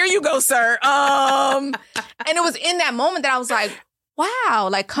right. Here you go, sir. And it was in that moment that I was like, wow,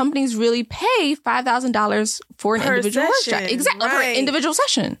 like companies really pay $5,000 for an individual workshop. Exactly. For an individual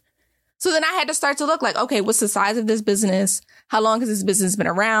session. So then I had to start to look like, okay, what's the size of this business? How long has this business been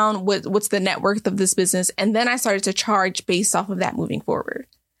around? What's the net worth of this business? And then I started to charge based off of that moving forward.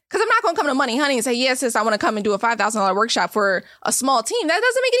 Because I'm not going to come to Money Honey and say, yes, sis, I want to come and do a $5,000 workshop for a small team. That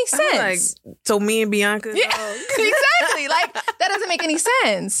doesn't make any sense. Like, so me and Bianca? Yeah, exactly. Like, that doesn't make any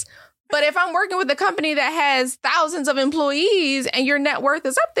sense. But if I'm working with a company that has thousands of employees and your net worth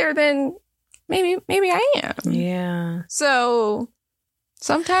is up there, then maybe I am. Yeah. So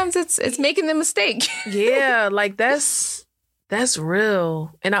sometimes it's making the mistake. Yeah, like that's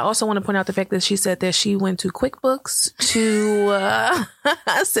real. And I also want to point out the fact that she said that she went to QuickBooks to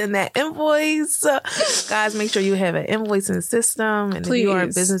send that invoice. Guys, make sure you have an invoicing system. And Please. If you are a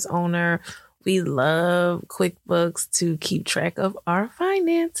business owner, we love QuickBooks to keep track of our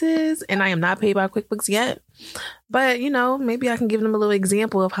finances. And I am not paid by QuickBooks yet. But, maybe I can give them a little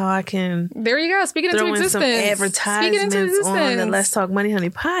example of how I can. There you go. Speaking into existence. Some advertisements on the Let's Talk Money Honey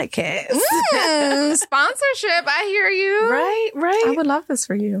podcast. Sponsorship. I hear you. Right. I would love this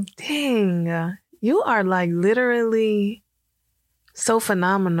for you. Dang. You are like literally so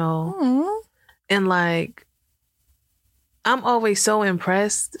phenomenal. Aww. And like, I'm always so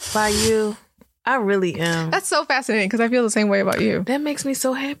impressed by you. I really am. That's so fascinating because I feel the same way about you. That makes me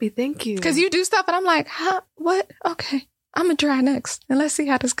so happy. Thank you. Because you do stuff and I'm like, huh? What? Okay. I'm going to try next and let's see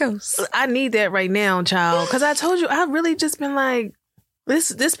how this goes. I need that right now, child. Because I told you, I've really just been like,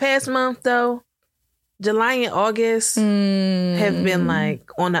 this past month though, July and August have been like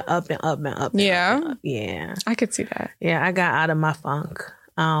on the up and up and up. Yeah. And up. Yeah. I could see that. Yeah. I got out of my funk.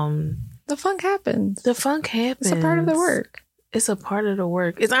 The funk happens. The funk happens. It's a part of the work. It's a part of the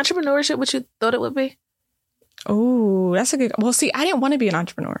work. Is entrepreneurship what you thought it would be? Oh, that's a good. Well, see, I didn't want to be an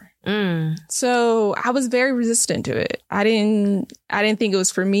entrepreneur. So I was very resistant to it. I didn't think it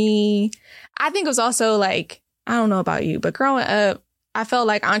was for me. I think it was also like, I don't know about you, but growing up, I felt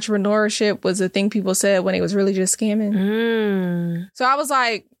like entrepreneurship was a thing people said when it was really just scamming. So I was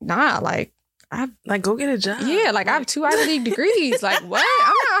like, nah, like, go get a job. Yeah, like I have 2 Ivy League degrees. Like what?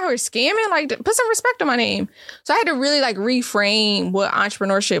 I'm not out here scamming. Like put some respect on my name. So I had to really like reframe what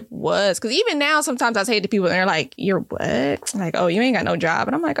entrepreneurship was. Because even now, sometimes I say it to people and they're like, "You're what?" Like, "Oh, you ain't got no job."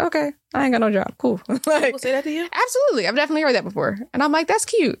 And I'm like, "Okay, I ain't got no job. Cool." Like, people say that to you? Absolutely, I've definitely heard that before. And I'm like, "That's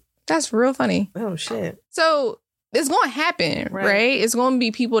cute. That's real funny." Oh shit. So it's going to happen, right? It's going to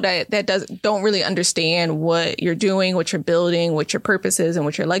be people that don't really understand what you're doing, what you're building, what your purpose is, and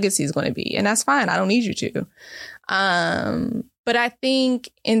what your legacy is going to be. And that's fine. I don't need you to. But I think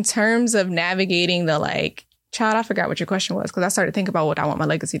in terms of navigating the like, child, I forgot what your question was because I started thinking about what I want my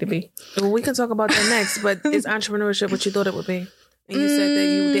legacy to be. Well, we can talk about that next. But is entrepreneurship what you thought it would be? And you said that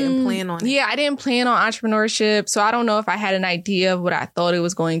you didn't plan on it. Yeah, I didn't plan on entrepreneurship. So I don't know if I had an idea of what I thought it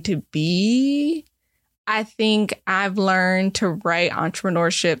was going to be. I think I've learned to write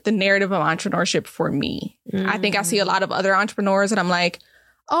entrepreneurship, the narrative of entrepreneurship for me. I think I see a lot of other entrepreneurs and I'm like,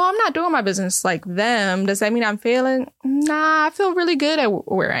 oh, I'm not doing my business like them. Does that mean I'm failing? Nah, I feel really good at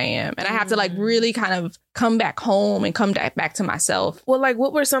where I am. And I have to like really kind of come back home and come back to myself. Well, like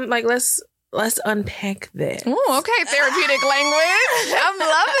what were some, like, let's unpack that. Oh, okay. Therapeutic language. I'm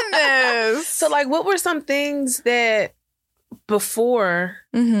loving this. So like, what were some things that before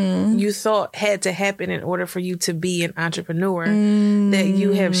you thought had to happen in order for you to be an entrepreneur that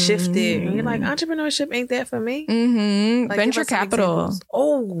you have shifted and you're like, entrepreneurship ain't that for me? Like, venture capital.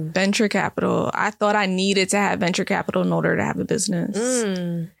 Venture capital. I thought I needed to have venture capital in order to have a business.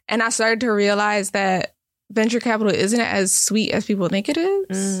 And I started to realize that venture capital isn't as sweet as people think it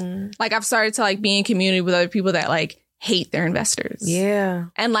is. Like I've started to like be in community with other people that like hate their investors. Yeah.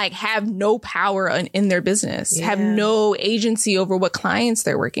 And like have no power in their business, have no agency over what clients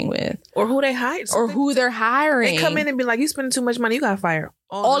they're working with. Or who they hire. Or who they're hiring. They come in and be like, you spending too much money, you got to fire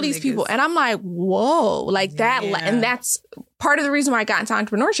all these people. And I'm like, whoa, like that. And that's part of the reason why I got into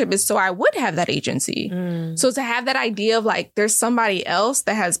entrepreneurship is so I would have that agency. So to have that idea of like, there's somebody else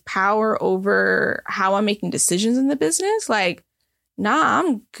that has power over how I'm making decisions in the business, like, nah,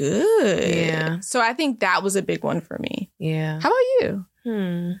 I'm good. Yeah. So I think that was a big one for me. Yeah. How about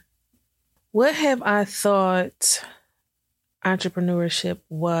you? What have I thought entrepreneurship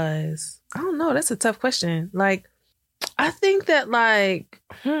was? I don't know. That's a tough question. Like, I think that like,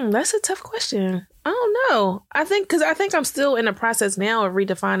 that's a tough question. I don't know. I think I'm still in the process now of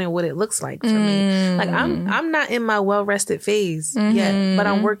redefining what it looks like for me. Like I'm not in my well-rested phase yet, but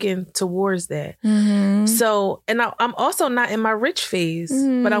I'm working towards that. So, and I'm also not in my rich phase,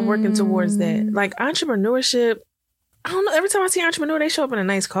 but I'm working towards that. Like entrepreneurship, I don't know. Every time I see an entrepreneur, they show up in a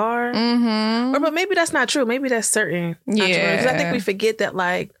nice car. But maybe that's not true. Maybe that's certain entrepreneurs. 'Cause I think we forget that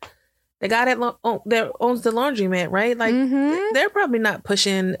like the guy that owns the laundromat, right? Like they're probably not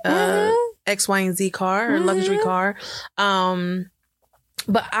pushing X, Y, and Z car or luxury car. But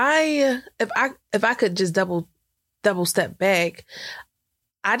if I could just double step back,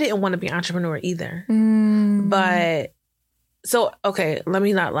 I didn't want to be an entrepreneur either. But so okay, let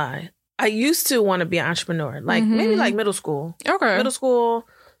me not lie. I used to want to be an entrepreneur, like maybe like middle school. Okay. Middle school,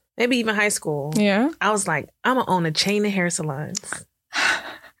 maybe even high school. Yeah. I was like, I'm going to own a chain of hair salons.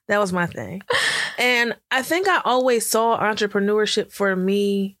 That was my thing. And I think I always saw entrepreneurship for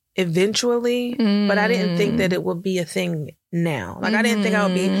me eventually, but I didn't think that it would be a thing now. Like I didn't think I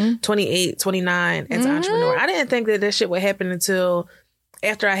would be 28, 29 as an entrepreneur. I didn't think that shit would happen until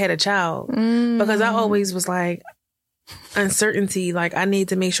after I had a child, because I always was like, uncertainty, like I need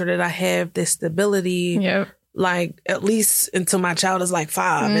to make sure that I have this stability, like at least until my child is like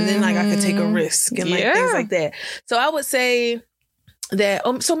 5, and then like I could take a risk and like things like that. So I would say that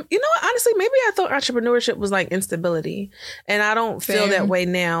so you know, honestly, maybe I thought entrepreneurship was like instability, and I don't feel that way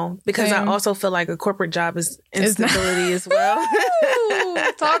now, because I also feel like a corporate job is instability as well.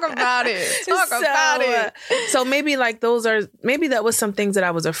 Talk about it. About it. So maybe like maybe that was some things that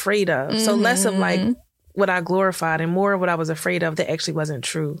I was afraid of. So less of like what I glorified and more of what I was afraid of that actually wasn't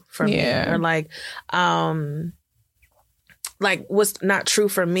true for me, or like what's not true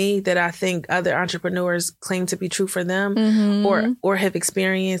for me that I think other entrepreneurs claim to be true for them, or have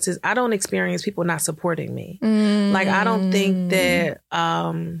experienced is I don't experience people not supporting me. Like I don't think that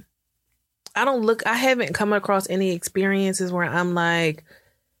I haven't come across any experiences where I'm like,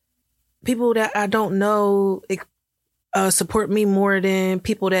 people that I don't know support me more than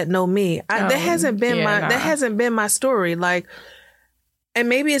people that know me. That hasn't been my story. Like, and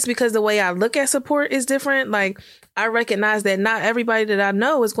maybe it's because the way I look at support is different. Like, I recognize that not everybody that I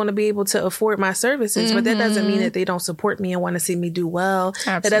know is going to be able to afford my services, but that doesn't mean that they don't support me and want to see me do well.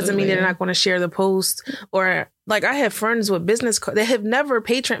 Absolutely. That doesn't mean that they're not going to share the post. Or like I have friends with business cards. They have never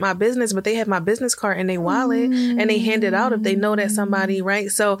patroned my business, but they have my business card in their wallet and they hand it out if they know that somebody, right?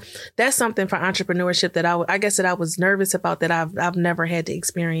 So that's something for entrepreneurship that I guess that I was nervous about, that I've never had to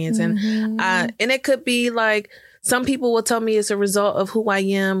experience. And it could be like, some people will tell me it's a result of who I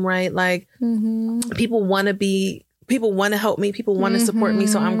am, right? Like people want to help me, people want to support me.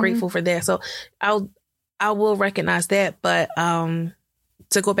 So I'm grateful for that. So I will recognize that. But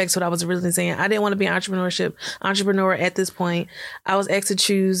to go back to what I was originally saying, I didn't want to be an entrepreneur at this point. I was asked to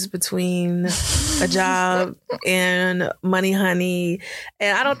choose between a job and Money Honey.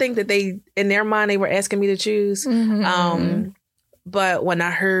 And I don't think that in their mind, they were asking me to choose. But when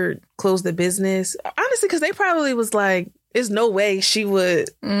I heard close the business, honestly, because they probably was like, there's no way she would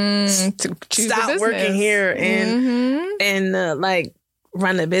stop working here and like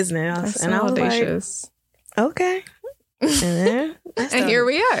run the business. That's and so I was audacious. Like, okay. And here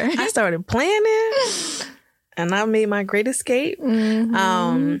we are. I started planning and I made my great escape.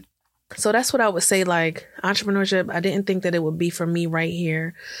 So that's what I would say, like entrepreneurship. I didn't think that it would be for me right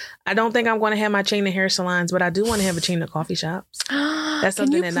here. I don't think I'm going to have my chain of hair salons, but I do want to have a chain of coffee shops. That's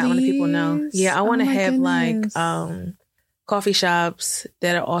something that not many people know. Yeah, I want to have like coffee shops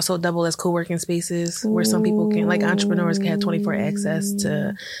that are also double as co-working spaces where some people can, like entrepreneurs can have 24 access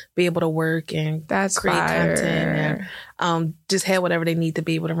to be able to work and create content and just have whatever they need to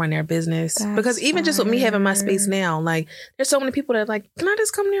be able to run their business. Because even just with me having my space now, like there's so many people that are like, can I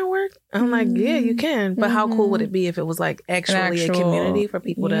just come there and work? I'm like, yeah, you can. But how cool would it be if it was like actually a community for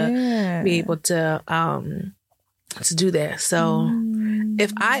people to be able to do that? So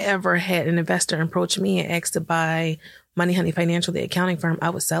if I ever had an investor approach me and ask to buy Money Honey Financial, the accounting firm, I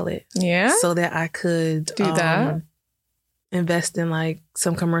would sell it. Yeah. So that I could do that. Invest in like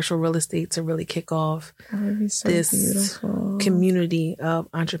some commercial real estate to really kick off this community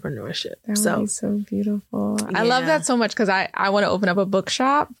of entrepreneurship. That would be so beautiful. Yeah. I love that so much because I want to open up a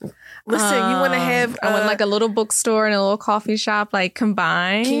bookshop. Listen, you want to have I want like a little bookstore and a little coffee shop like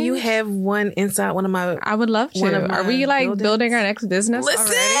combined. Can you have one inside one of my? I would love to. Are we like building our next business already?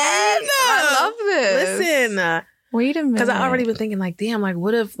 I love this. Listen. Wait a minute. Because I already been thinking like, damn, like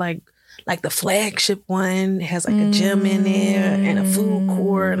what if like the flagship one has like a gym in there and a food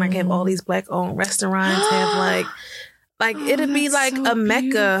court and like have all these Black owned restaurants have like it'd be like so a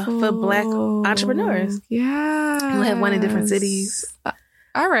mecca for Black entrepreneurs. Yeah. We'll have one in different cities.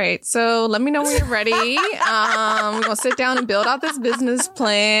 all right, so let me know when you're ready. We're going to sit down and build out this business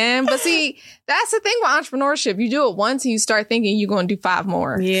plan. But see, that's the thing with entrepreneurship. You do it once and you start thinking you're going to do 5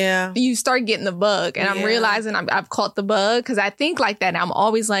 more. Yeah. You start getting the bug. And I'm realizing I've caught the bug because I think like that. And I'm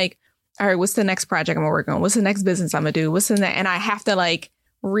always like, all right, what's the next project I'm going to work on? What's the next business I'm going to do? What's the next? And I have to like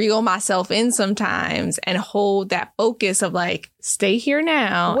reel myself in sometimes and hold that focus of like, stay here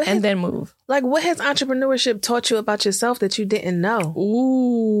now then move. Like, what has entrepreneurship taught you about yourself that you didn't know?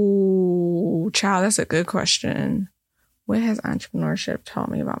 Ooh, child, that's a good question. What has entrepreneurship taught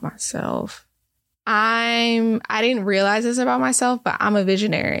me about myself? I didn't realize this about myself, but I'm a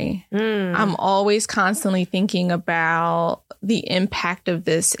visionary. I'm always constantly thinking about the impact of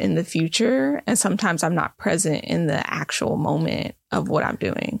this in the future. And sometimes I'm not present in the actual moment of what I'm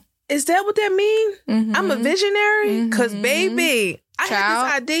doing. Is that what that means? I'm a visionary? Because, baby, I had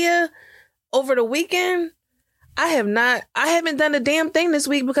this idea over the weekend. I haven't done a damn thing this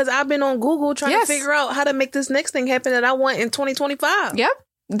week because I've been on Google trying to figure out how to make this next thing happen that I want in 2025. Yep.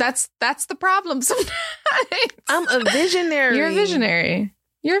 That's the problem sometimes. I'm a visionary. You're a visionary.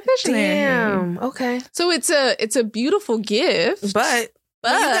 Damn. Okay. So it's a beautiful gift. But you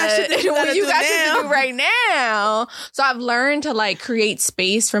got shit to do right now. So I've learned to like create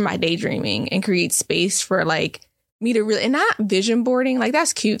space for my daydreaming and create space for like me to really, and not vision boarding. Like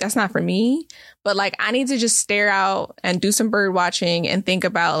that's cute. That's not for me. But like I need to just stare out and do some bird watching and think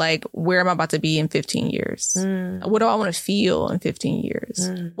about like where am I about to be in 15 years? What do I want to feel in 15 years?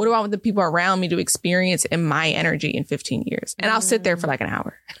 What do I want the people around me to experience in my energy in 15 years? And I'll sit there for like an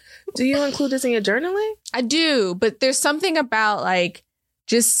hour. Do you include this in your journaling? I do. But there's something about like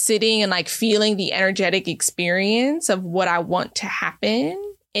just sitting and like feeling the energetic experience of what I want to happen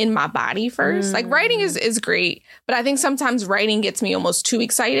in my body first. Like writing is great, but I think sometimes writing gets me almost too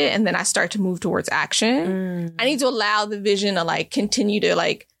excited and then I start to move towards action. I need to allow the vision to like continue to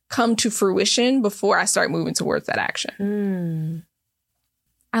like come to fruition before I start moving towards that action.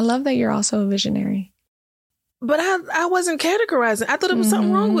 I love that you're also a visionary. But I wasn't categorizing. I thought there was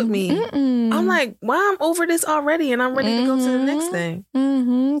something wrong with me. I'm like, I'm over this already and I'm ready to go to the next thing.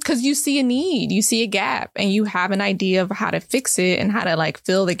 Because you see a need, you see a gap and you have an idea of how to fix it and how to like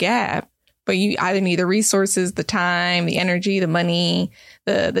fill the gap. But you either need the resources, the time, the energy, the money,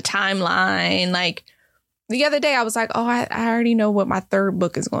 the timeline. Like the other day I was like, I already know what my 3rd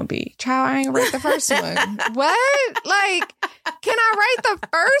book is going to be. Child, I ain't write the first one. What? Like, can I write the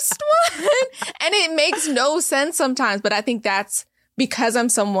first one? And it makes no sense sometimes. But I think that's because I'm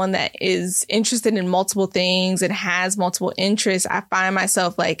someone that is interested in multiple things and has multiple interests. I find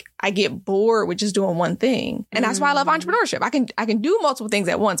myself like I get bored with just doing one thing. And that's why I love entrepreneurship. I can do multiple things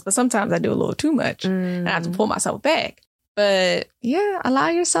at once, but sometimes I do a little too much and I have to pull myself back. But yeah, allow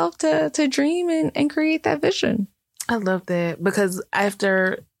yourself to dream and create that vision. I love that because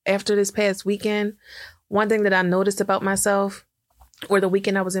after this past weekend, one thing that I noticed about myself, or the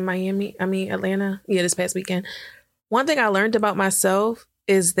weekend I was in Atlanta. Yeah, this past weekend. One thing I learned about myself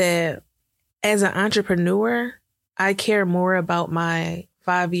is that as an entrepreneur, I care more about my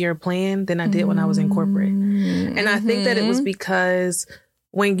 5-year plan than I did when I was in corporate. And I think that it was because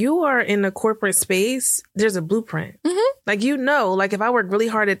when you are in a corporate space, there's a blueprint. Like, like if I work really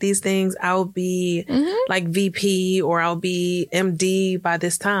hard at these things, I'll be like VP or I'll be MD by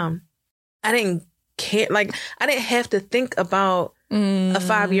this time. I didn't care. Like, I didn't have to think about a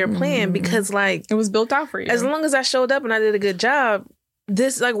 5-year plan because like it was built out for you. As long as I showed up and I did a good job,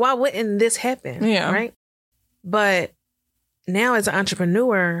 why wouldn't this happen? Yeah. Right. But now as an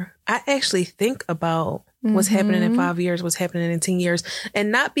entrepreneur, I actually think about what's happening in 5 years, what's happening in 10 years.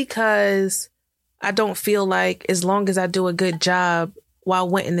 And not because I don't feel like as long as I do a good job, why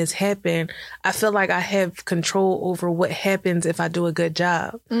wouldn't this happen? I feel like I have control over what happens if I do a good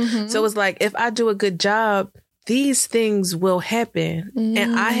job. So it's like, if I do a good job, these things will happen.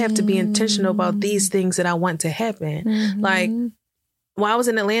 And I have to be intentional about these things that I want to happen. Like, while I was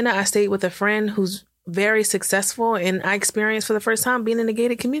in Atlanta, I stayed with a friend who's very successful, and I experienced for the first time being in a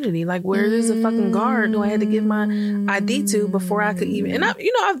gated community. Like, where there's a fucking guard who I had to give my ID to before I could even. And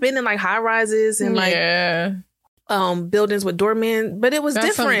I've been in like high rises and like buildings with doormen, but it was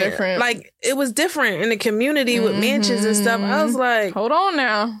different. Like, it was different in the community with mansions and stuff. I was like, hold on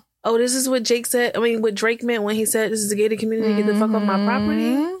now. Oh, this is what what Drake meant when he said this is a gated community, get the fuck off my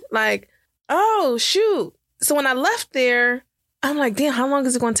property. Like, oh shoot. So when I left there, I'm like, damn, how long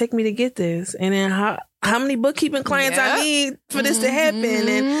is it going to take me to get this? And then how many bookkeeping clients I need for this to happen?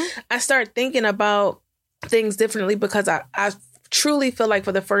 And I start thinking about things differently because I truly feel like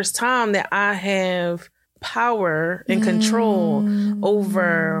for the first time that I have power and control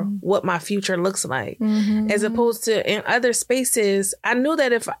over what my future looks like. As opposed to in other spaces, I knew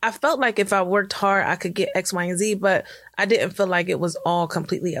that if I felt like if I worked hard, I could get X, Y, and Z, but I didn't feel like it was all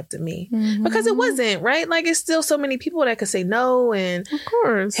completely up to me because it wasn't, right? Like it's still so many people that could say no and of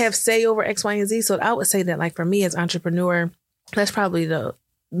course have say over X, Y, and Z. So I would say that like for me as entrepreneur, that's probably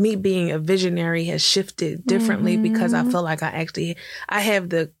me being a visionary has shifted differently because I feel like I have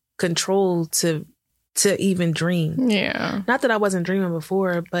the control to even dream. Yeah. Not that I wasn't dreaming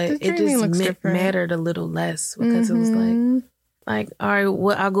before, but it just mattered a little less because it was like, all right,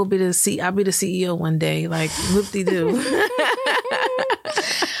 well, I'll be the CEO one day, like whoop-de-doo.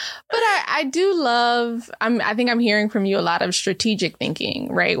 But I do love, I think I'm hearing from you a lot of strategic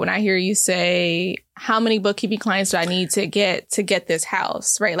thinking, right? When I hear you say, how many bookkeeping clients do I need to get this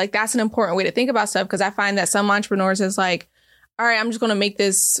house, right? Like that's an important way to think about stuff because I find that some entrepreneurs is like, all right, I'm just going to make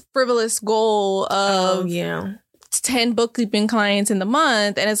this frivolous goal of 10 bookkeeping clients in the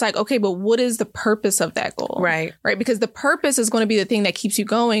month. And it's like, okay, but what is the purpose of that goal? Right. Right. Because the purpose is going to be the thing that keeps you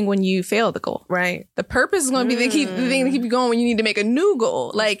going when you fail the goal. Right. The purpose is going to be the thing that keep you going when you need to make a new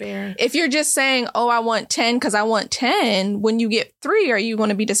goal. Like if you're just saying, oh, I want 10 because I want 10, when you get 3, are you going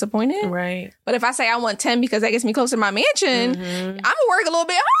to be disappointed? Right. But if I say I want 10 because that gets me closer to my mansion, I'm going to work a little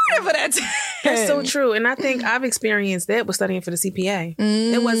bit harder for that 10. That's so true. And I think I've experienced that with studying for the CPA.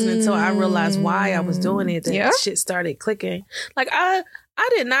 It wasn't until I realized why I was doing it that shit started clicking. Like I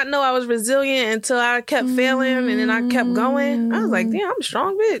did not know I was resilient until I kept failing and then I kept going. I was like, damn, I'm a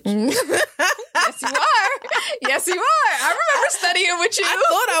strong bitch. Yes, you are. Yes, you are. I remember studying with you. I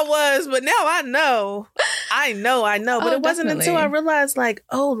thought I was, but now I know. But it wasn't until I realized like,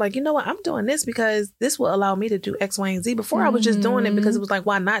 oh, like, you know what? I'm doing this because this will allow me to do X, Y, and Z. Before I was just doing it because it was like,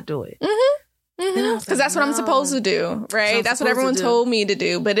 why not do it? Because that's what I'm supposed to do, right? That's what everyone told me to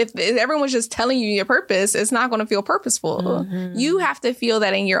do. But if everyone was just telling you your purpose, it's not going to feel purposeful. You have to feel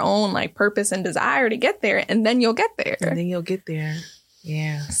that in your own like purpose and desire to get there, and then you'll get there.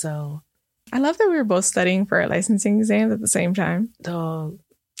 Yeah. So I love that we were both studying for our licensing exams at the same time. Dog.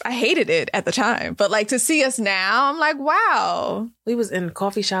 I hated it at the time, but like to see us now, I'm like, wow. We was in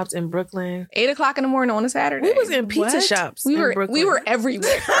coffee shops in Brooklyn. 8:00 in the morning on a Saturday. We was in pizza shops. We were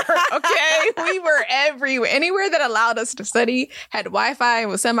everywhere. Okay, we were everywhere. Anywhere that allowed us to study, had Wi-Fi,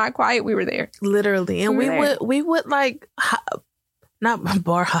 and was semi-quiet. We were there. Literally, and we would like. Not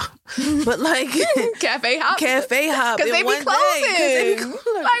bar hop, but like cafe hop. Because they be closing.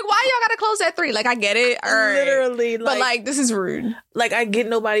 Like, why y'all gotta close at 3? Like, I get it. Literally. But like, this is rude. Like, I get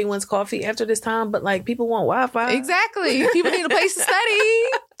nobody wants coffee after this time, but like, people want Wi-Fi. Exactly. People need a place to study.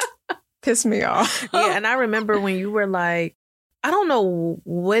 Piss me off. Yeah, and I remember when you were like, I don't know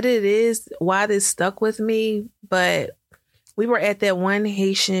what it is, why this stuck with me, but we were at that one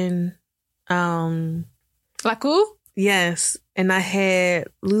Haitian... Lakou? Yes. And I had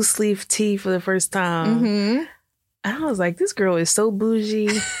loose leaf tea for the first time. And I was like, this girl is so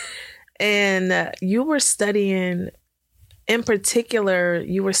bougie. And you were studying, in particular,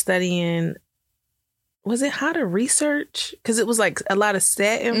 was it how to research? Because it was like a lot of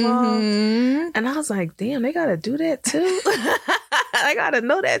stat involved. And I was like, damn, they got to do that too? I got to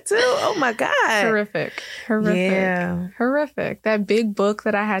know that too? Oh my God. Horrific. Yeah. Horrific. That big book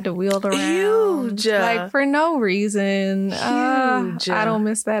that I had to wield around. Huge. Like for no reason. Huge. I don't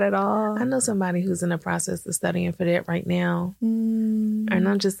miss that at all. I know somebody who's in the process of studying for that right now. And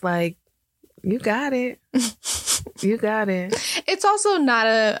I'm just like, you got it. You got it. It's also not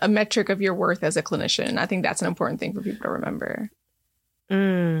a metric of your worth as a clinician. I think that's an important thing for people to remember.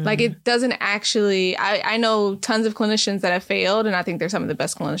 Like it doesn't actually, I know tons of clinicians that have failed, and I think they're some of the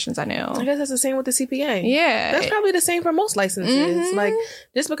best clinicians I know. I guess that's the same with the CPA. Yeah. That's probably the same for most licenses. Like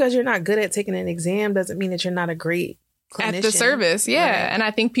just because you're not good at taking an exam doesn't mean that you're not a great clinician. At the service. Yeah. Right. And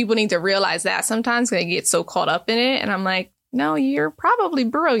I think people need to realize that sometimes they get so caught up in it. And I'm like, no, you're probably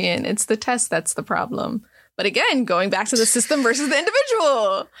brilliant. It's the test that's the problem. But again, going back to the system versus the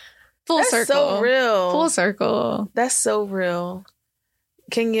individual. Full circle. That's so real. Full circle. That's so real.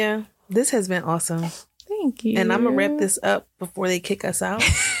 Kenya, this has been awesome. Thank you. And I'm going to wrap this up before they kick us out.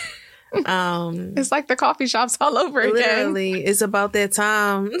 It's like the coffee shops all over again. Literally, it's about that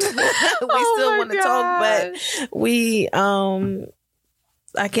time. We still want to talk, but we...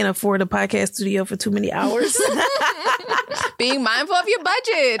 I can't afford a podcast studio for too many hours. Being mindful of your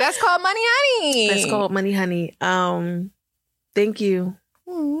budget. That's called money, honey. That's called money, honey. Thank you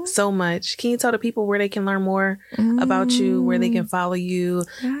so much. Can you tell the people where they can learn more about you, where they can follow you,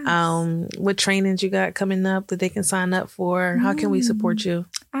 what trainings you got coming up that they can sign up for? How can we support you?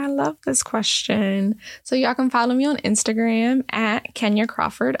 I love this question. So y'all can follow me on Instagram at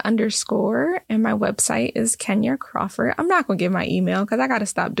KenyaCrawford _ and my website is Kenya Crawford. I'm not going to give my email because I got to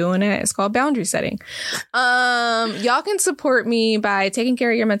stop doing it. It's called boundary setting. Y'all can support me by taking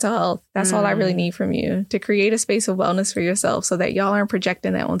care of your mental health. That's all I really need from you, to create a space of wellness for yourself so that y'all aren't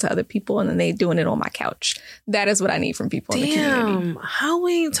projecting that onto other people and then they doing it on my couch. That is what I need from people in the community. How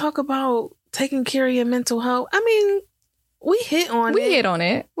we talk about taking care of your mental health? I mean, we hit on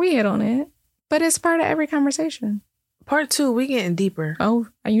it. But it's part of every conversation. Part 2, we getting deeper. Oh,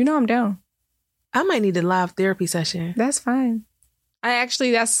 you know I'm down. I might need a live therapy session. That's fine.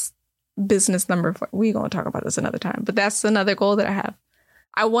 That's business number 4. We're going to talk about this another time. But that's another goal that I have.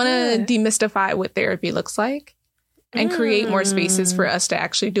 I want to demystify what therapy looks like and create more spaces for us to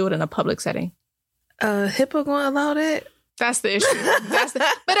actually do it in a public setting. HIPAA going to allow that? That's the issue.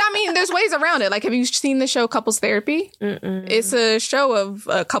 But I mean, there's ways around it. Like, have you seen the show Couples Therapy? It's a show of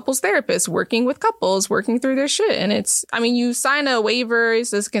couples therapists working with couples, working through their shit. And you sign a waiver, it's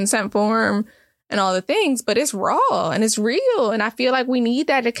this consent form and all the things, but it's raw and it's real. And I feel like we need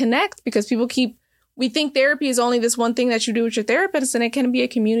that to connect because we think therapy is only this one thing that you do with your therapist, and it can be a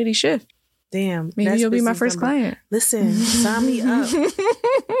community shift. Damn. Maybe you'll be my first client. Listen, sign me up.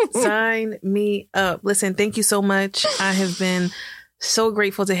 Sign me up. Listen, thank you so much. I have been so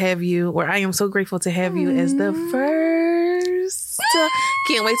grateful to have you, or I am so grateful to have you as the first.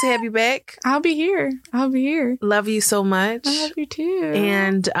 Can't wait to have you back. I'll be here. Love you so much. I love you too.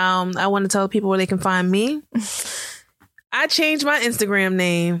 And I want to tell people where they can find me. I changed my Instagram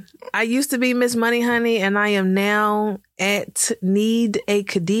name. I used to be Miss Money Honey, and I am now at Need a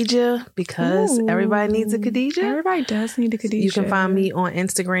Khadija because everybody needs a Khadija. Everybody does need a Khadija. You can find me on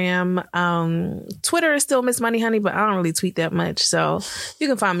Instagram. Twitter is still Miss Money Honey, but I don't really tweet that much. So you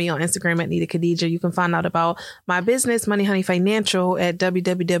can find me on Instagram at Need a Khadija. You can find out about my business, Money Honey Financial, at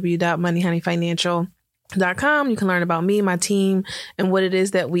www.moneyhoneyfinancial.com. You can learn about me, my team, and what it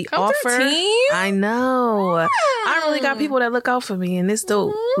is that we offer. Team? I know. I really got people that look out for me, and it's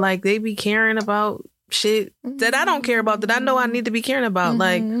dope. Like, they be caring about shit that I don't care about, that I know I need to be caring about.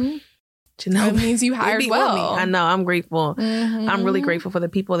 Like, you know, it means you hired well. I know. I'm grateful. I'm really grateful for the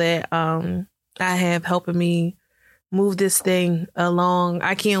people that I have helping me move this thing along.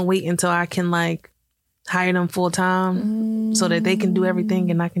 I can't wait until I can hire them full time so that they can do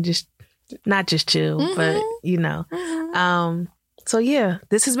everything and I can just not just chill, but you know. So yeah,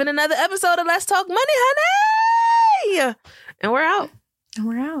 this has been another episode of Let's Talk Money, honey. And we're out.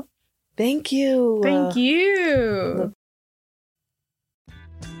 Thank you. Thank you.